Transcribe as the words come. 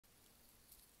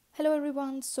Hello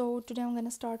everyone, so today I'm going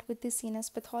to start with the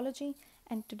CNS pathology,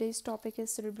 and today's topic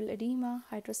is cerebral edema,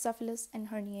 hydrocephalus and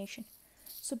herniation.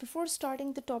 So before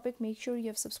starting the topic, make sure you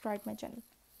have subscribed my channel.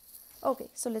 Okay,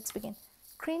 so let's begin.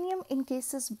 Cranium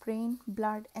encases brain,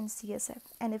 blood and CSF,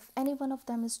 and if any one of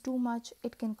them is too much,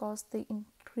 it can cause the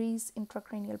increased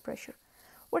intracranial pressure.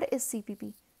 What is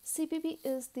CPP? CPP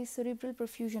is the cerebral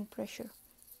perfusion pressure,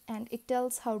 and it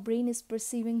tells how brain is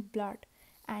perceiving blood,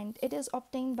 and it is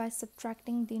obtained by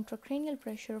subtracting the intracranial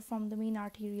pressure from the mean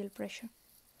arterial pressure.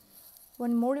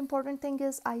 One more important thing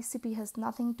is ICP has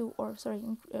nothing to,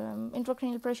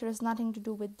 intracranial pressure has nothing to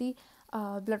do with the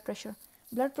blood pressure.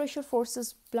 Blood pressure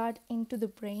forces blood into the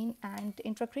brain, and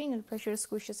intracranial pressure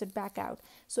squishes it back out.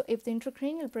 So if the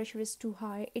intracranial pressure is too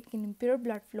high, it can impair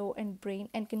blood flow in brain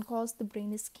and can cause the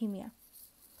brain ischemia.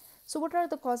 So what are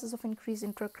the causes of increased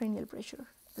intracranial pressure?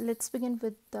 Let's begin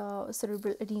with the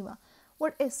cerebral edema.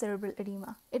 What is cerebral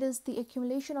edema? It is the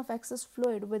accumulation of excess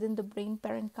fluid within the brain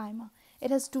parenchyma.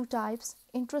 It has two types,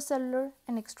 intracellular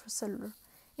and extracellular.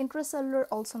 Intracellular,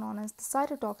 also known as the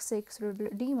cytotoxic cerebral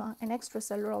edema, and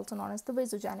extracellular, also known as the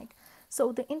vasogenic.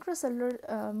 So the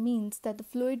intracellular means that the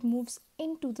fluid moves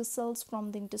into the cells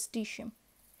from the interstitium,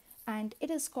 and it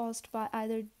is caused by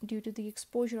either due to the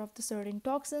exposure of the certain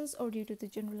toxins or due to the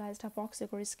generalized hypoxic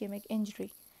or ischemic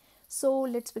injury. So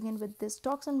let's begin with this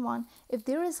toxin 1. If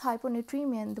there is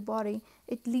hyponatremia in the body,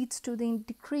 it leads to the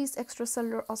decreased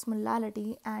extracellular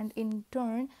osmolality, and in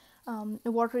turn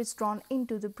the water is drawn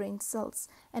into the brain cells.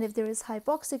 And if there is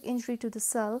hypoxic injury to the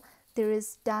cell, there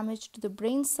is damage to the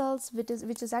brain cells, which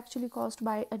is actually caused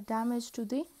by a damage to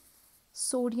the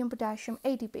sodium potassium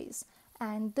ATPase,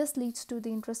 and this leads to the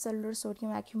intracellular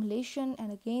sodium accumulation,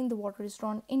 and again the water is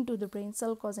drawn into the brain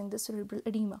cell, causing the cerebral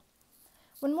edema.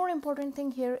 One more important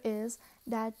thing here is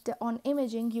that on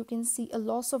imaging you can see a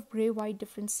loss of gray-white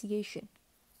differentiation.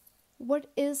 What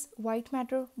is white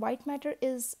matter? White matter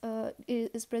is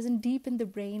present deep in the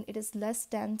brain. It is less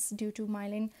dense due to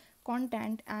myelin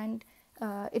content, and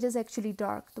it is actually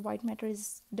dark. The white matter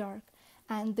is dark.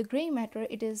 And the gray matter,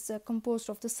 it is composed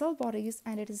of the cell bodies,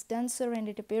 and it is denser and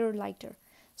it appears lighter.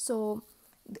 So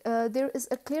there is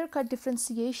a clear-cut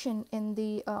differentiation in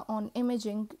the on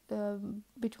imaging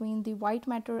between the white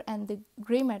matter and the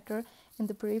gray matter in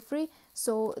the periphery.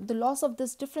 So the loss of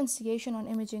this differentiation on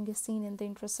imaging is seen in the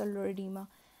intracellular edema.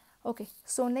 Okay,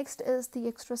 so next is the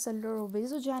extracellular or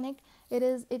vasogenic.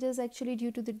 It is actually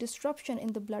due to the disruption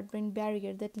in the blood-brain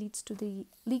barrier that leads to the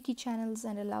leaky channels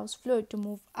and allows fluid to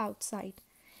move outside.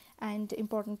 And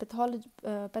important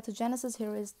pathogenesis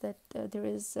here is that there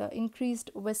is increased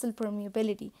vessel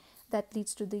permeability that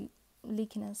leads to the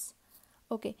leakiness.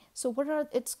 Okay, so what are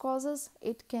its causes?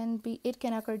 It can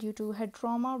occur due to head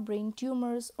trauma, brain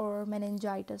tumors, or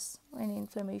meningitis and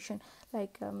inflammation,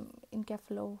 like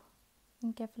encephalo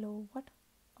what?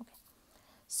 Okay,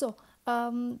 so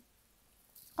on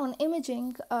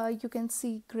imaging you can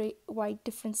see gray-white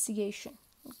differentiation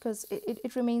because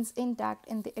it remains intact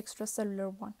in the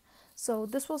extracellular one. So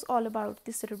this was all about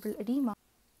the cerebral edema.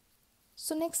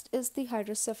 So next is the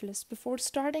hydrocephalus. Before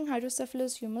starting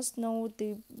hydrocephalus, you must know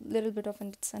the little bit of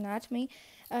its anatomy.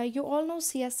 You all know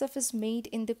CSF is made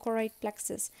in the choroid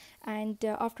plexus, and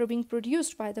after being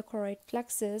produced by the choroid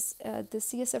plexus, the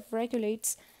CSF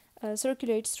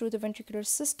circulates through the ventricular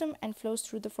system and flows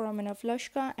through the foramen of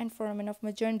Luschka and foramen of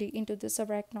Magendie into the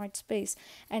subarachnoid space,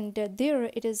 and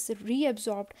there it is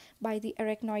reabsorbed by the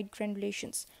arachnoid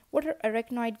granulations. What are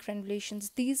arachnoid granulations?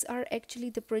 These are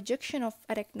actually the projection of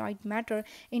arachnoid matter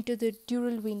into the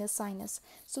dural venous sinus.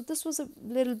 So this was a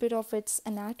little bit of its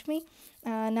anatomy.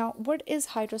 Now, what is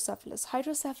hydrocephalus?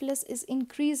 Hydrocephalus is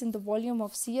increase in the volume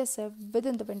of CSF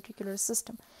within the ventricular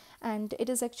system, and it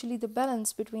is actually the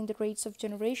balance between the rates of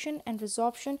generation and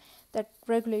resorption that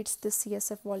regulates the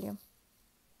CSF volume.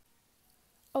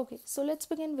 Okay, so let's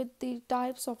begin with the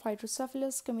types of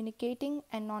hydrocephalus: communicating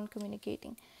and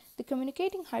non-communicating. The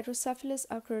communicating hydrocephalus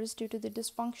occurs due to the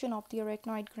dysfunction of the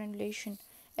arachnoid granulation.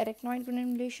 Arachnoid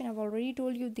granulation, I've already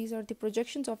told you, these are the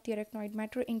projections of the arachnoid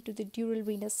matter into the dural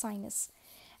venous sinus.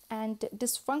 And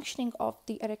dysfunctioning of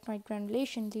the arachnoid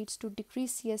granulation leads to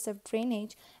decreased CSF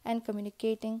drainage and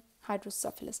communicating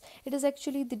hydrocephalus. It is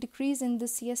actually the decrease in the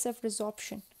CSF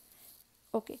resorption.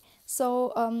 Okay,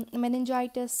 so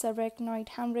meningitis, subarachnoid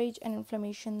hemorrhage, and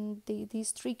inflammation,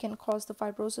 these three can cause the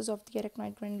fibrosis of the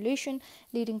arachnoid granulation,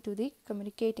 leading to the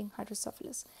communicating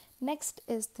hydrocephalus. Next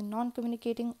is the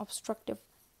non-communicating obstructive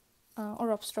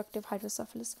or obstructive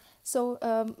hydrocephalus. So,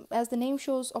 as the name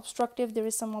shows, obstructive, there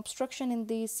is some obstruction in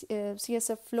the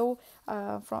CSF flow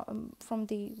from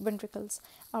the ventricles,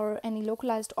 or any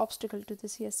localized obstacle to the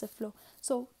CSF flow.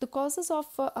 So, the causes of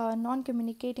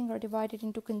non-communicating are divided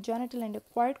into congenital and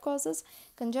acquired causes.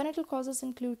 Congenital causes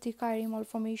include the Kyrie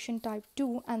malformation type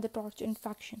 2 and the torch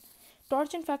infection.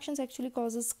 Torch infections actually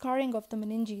causes scarring of the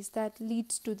meninges that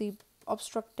leads to the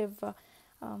obstructive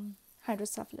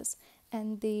hydrocephalus.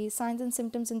 And the signs and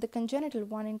symptoms in the congenital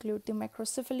one include the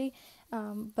microcephaly,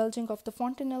 bulging of the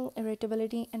fontanelle,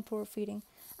 irritability, and poor feeding.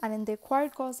 And in the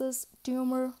acquired causes,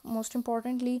 tumor, most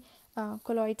importantly,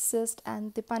 colloid cyst,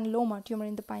 and the pinealoma, tumor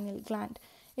in the pineal gland.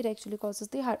 It actually causes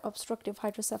the obstructive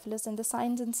hydrocephalus, and the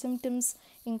signs and symptoms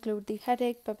include the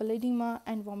headache, papilledema,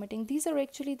 and vomiting. These are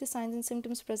actually the signs and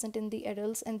symptoms present in the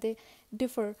adults, and they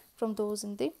differ from those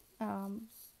in the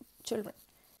children.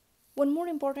 One more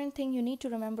important thing you need to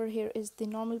remember here is the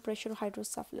normal pressure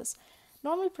hydrocephalus.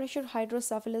 Normal pressure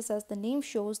hydrocephalus, as the name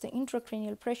shows, the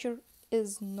intracranial pressure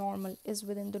is normal, is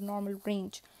within the normal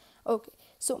range. Okay,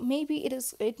 so maybe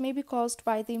it may be caused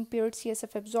by the impaired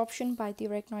CSF absorption by the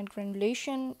arachnoid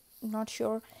granulation, not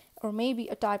sure, or maybe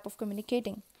a type of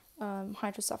communicating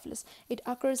hydrocephalus. It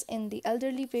occurs in the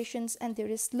elderly patients, and there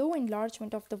is slow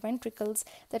enlargement of the ventricles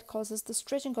that causes the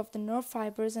stretching of the nerve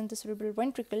fibers in the cerebral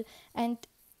ventricle and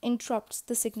interrupts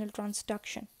the signal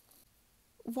transduction.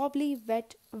 Wobbly,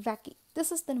 wet, wacky.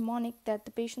 This is the mnemonic that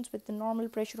the patients with the normal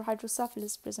pressure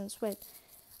hydrocephalus presents with.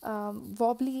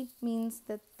 Wobbly means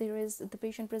that the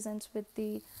patient presents with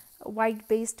the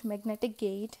wide-based magnetic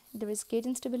gait. There is gait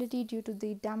instability due to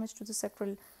the damage to the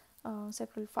sacral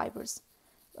fibers.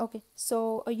 Okay,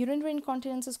 so urinary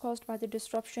incontinence is caused by the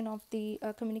disruption of the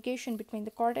communication between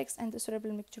the cortex and the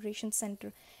cerebral micturition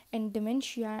center. And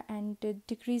dementia and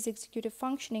decreased executive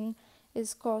functioning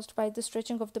is caused by the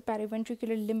stretching of the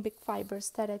periventricular limbic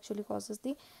fibers that actually causes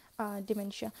the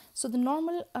dementia. So the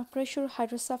normal pressure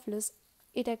hydrocephalus,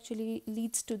 it actually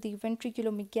leads to the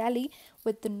ventriculomegaly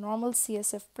with the normal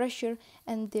CSF pressure,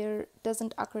 and there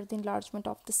doesn't occur the enlargement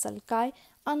of the sulci,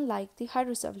 unlike the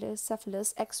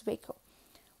hydrocephalus ex vacuo.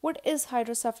 What is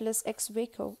hydrocephalus ex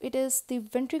vacuo? It is the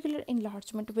ventricular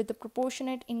enlargement with the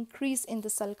proportionate increase in the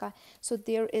sulci. So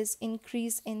there is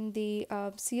increase in the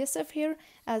CSF here,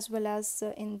 as well as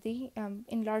in the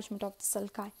enlargement of the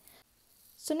sulci.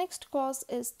 So next cause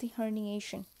is the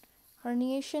herniation.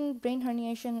 Brain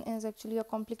herniation is actually a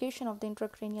complication of the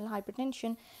intracranial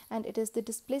hypertension, and it is the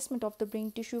displacement of the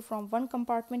brain tissue from one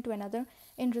compartment to another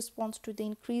in response to the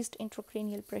increased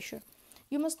intracranial pressure.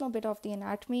 You must know a bit of the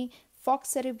anatomy. Fox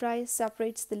cerebri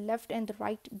separates the left and the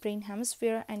right brain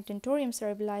hemisphere, and tentorium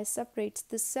cerebelli separates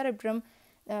the cerebrum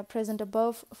present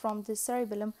above from the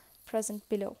cerebellum present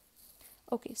below.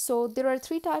 Okay, so there are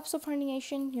three types of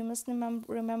herniation. You must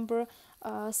remember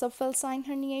subfalcine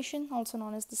herniation, also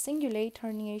known as the cingulate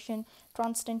herniation,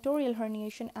 transtentorial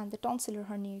herniation, and the tonsillar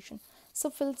herniation.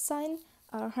 Subfalcine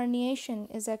herniation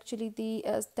is actually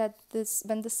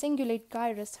when the cingulate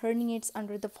gyrus herniates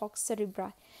under the fox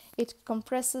cerebri. It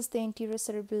compresses the anterior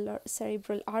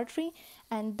cerebral artery,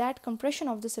 and that compression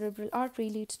of the cerebral artery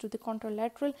leads to the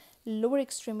contralateral, lower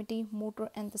extremity, motor,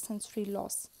 and the sensory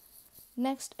loss.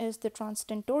 Next is the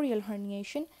transtentorial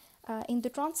herniation. In the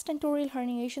transtentorial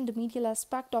herniation, the medial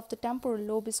aspect of the temporal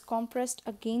lobe is compressed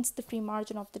against the free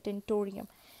margin of the tentorium,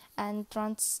 and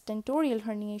transtentorial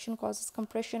herniation causes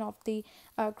compression of the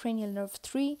cranial nerve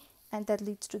 3, and that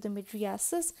leads to the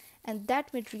mydriasis, and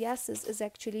that mydriasis is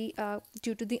actually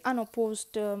due to the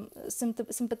unopposed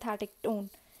sympathetic tone.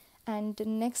 And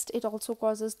next, it also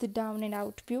causes the down and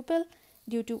out pupil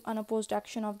due to unopposed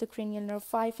action of the cranial nerve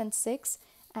 5 and 6,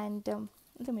 and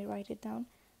let me write it down.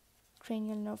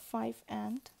 Cranial nerve 5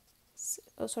 and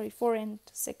 4 and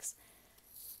 6.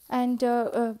 And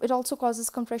it also causes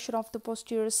compression of the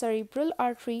posterior cerebral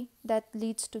artery that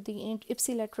leads to the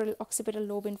ipsilateral occipital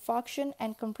lobe infarction,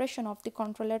 and compression of the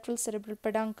contralateral cerebral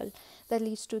peduncle that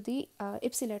leads to the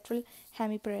ipsilateral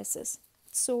hemiparesis.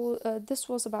 So this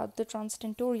was about the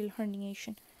transtentorial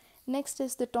herniation. Next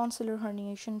is the tonsillar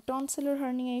herniation. Tonsillar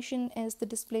herniation is the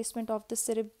displacement of the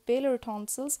cerebellar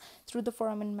tonsils through the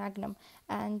foramen magnum,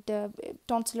 and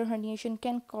tonsillar herniation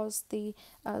can cause the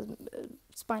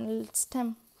spinal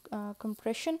stem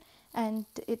compression, and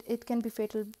it can be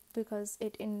fatal because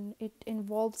it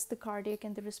involves the cardiac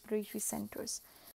and the respiratory centers.